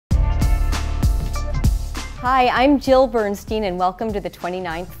Hi, I'm Jill Bernstein and welcome to the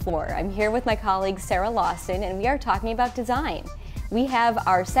 29th floor. I'm here with my colleague Sarah Lawson and we are talking about design. We have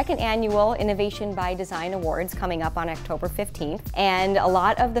our second annual Innovation by Design Awards coming up on October 15th, and a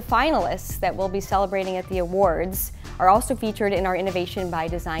lot of the finalists that we'll be celebrating at the awards are also featured in our Innovation by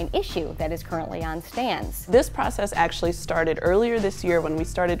Design issue that is currently on stands. This process actually started earlier this year when we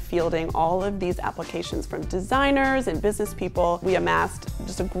started fielding all of these applications from designers and business people. We amassed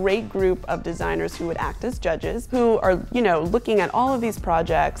just a great group of designers who would act as judges, who are, looking at all of these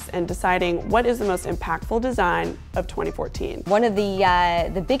projects and deciding what is the most impactful design of 2014. One of the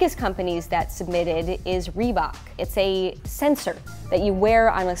biggest companies that submitted is Reebok. It's a sensor that you wear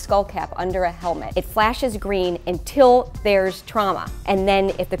on a skull cap under a helmet. It flashes green until there's trauma, and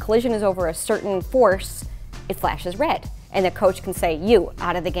then if the collision is over a certain force, it flashes red. And the coach can say, you,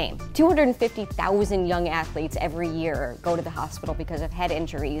 out of the game. 250,000 young athletes every year go to the hospital because of head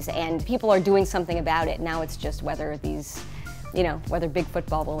injuries, and people are doing something about it. Now it's just whether whether big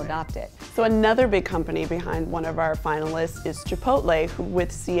football will adopt it. So another big company behind one of our finalists is Chipotle, who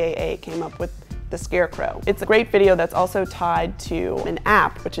with CAA came up with the Scarecrow. It's a great video that's also tied to an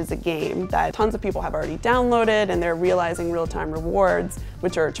app, which is a game that tons of people have already downloaded, and they're realizing real-time rewards,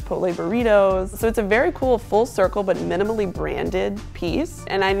 which are Chipotle burritos. So it's a very cool full circle but minimally branded piece,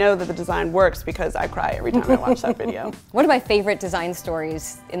 and I know that the design works because I cry every time I watch that video. One of my favorite design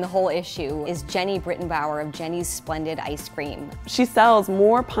stories in the whole issue is Jenny Brittenbauer of Jenny's Splendid Ice Cream. She sells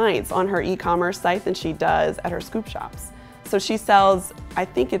more pints on her e-commerce site than she does at her scoop shops. So she sells, I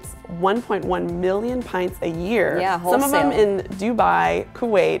think it's 1.1 million pints a year. Yeah, wholesale. Some of them in Dubai,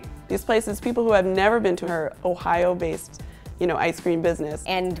 Kuwait, these places, people who have never been to her Ohio-based ice cream business.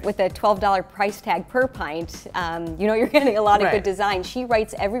 And with a $12 price tag per pint, you're getting a lot of good design. She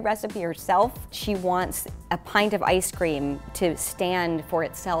writes every recipe herself. She wants a pint of ice cream to stand for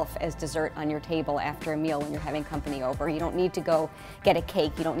itself as dessert on your table after a meal when you're having company over. You don't need to go get a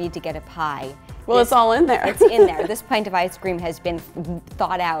cake, you don't need to get a pie. Well, it's all in there. It's in there. This pint of ice cream has been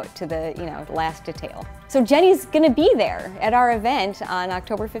thought out to the last detail. So Jenny's gonna be there at our event on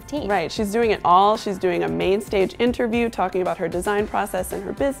October 15th. Right, she's doing it all. She's doing a main stage interview talking about her design process and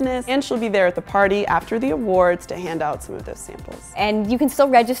her business, and she'll be there at the party after the awards to hand out some of those samples. And you can still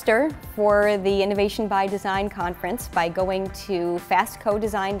register for the Innovation by Design conference by going to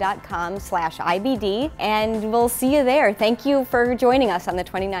fastcodesign.com/IBD, and we'll see you there. Thank you for joining us on the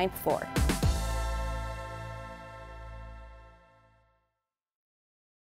 29th floor.